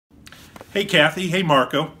Hey Kathy, hey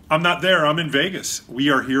Marco. I'm not there, I'm in Vegas. We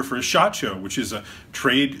are here for a SHOT Show, which is a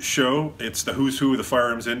trade show. It's the who's who of the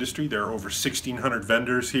firearms industry. There are over 1,600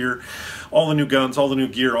 vendors here. All the new guns, all the new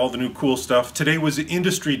gear, all the new cool stuff. Today was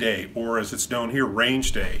Industry Day, or as it's known here,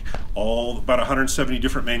 Range Day. About 170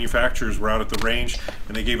 different manufacturers were out at the range,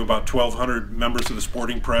 and they gave about 1,200 members of the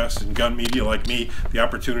sporting press and gun media like me the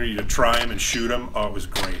opportunity to try them and shoot them. Oh, it was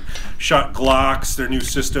great. Shot Glocks, their new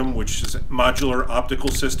system, which is a modular optical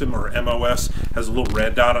system, or MOS, has a little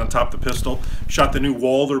red dot on top of the pistol. Shot the new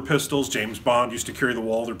Walther pistols. James Bond used to carry the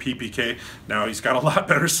Walther PPK. Now he's got a lot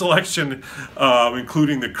better selection,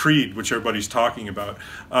 including the Creed, which everybody's talking about.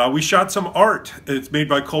 We shot some art. It's made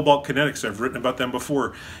by Cobalt Kinetics. I've written about them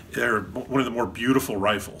before. They're one of the more beautiful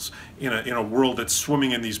rifles. In a world that's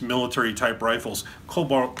swimming in these military type rifles,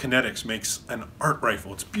 Cobalt Kinetics makes an art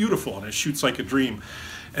rifle. It's beautiful and it shoots like a dream.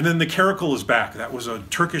 And then the Caracal is back. That was a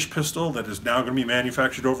Turkish pistol that is now going to be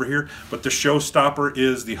manufactured over here. But the showstopper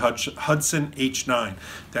is the Hudson H9.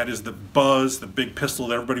 That is the buzz, the big pistol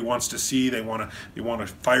that everybody wants to see. They want to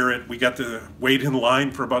fire it. We got to wait in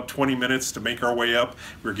line for about 20 minutes to make our way up.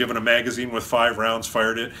 We were given a magazine with 5 rounds,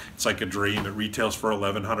 fired it. It's like a dream. It retails for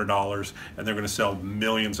 $1,100, and they're going to sell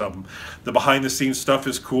millions of them. The behind-the-scenes stuff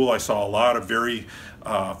is cool. I saw a lot of very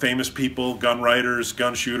famous people, gun writers,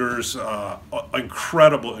 gun shooters,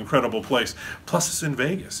 incredible place. Plus it's in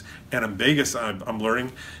Vegas, and in Vegas I'm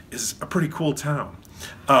learning is a pretty cool town.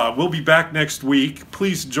 We'll be back next week.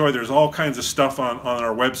 Please enjoy. There's all kinds of stuff on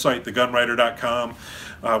our website, thegunwriter.com.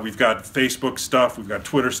 We've got Facebook stuff, we've got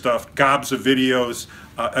Twitter stuff, gobs of videos.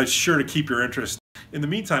 It's sure to keep your interest. In the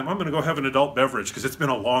meantime, I'm going to go have an adult beverage because it's been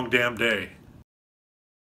a long damn day.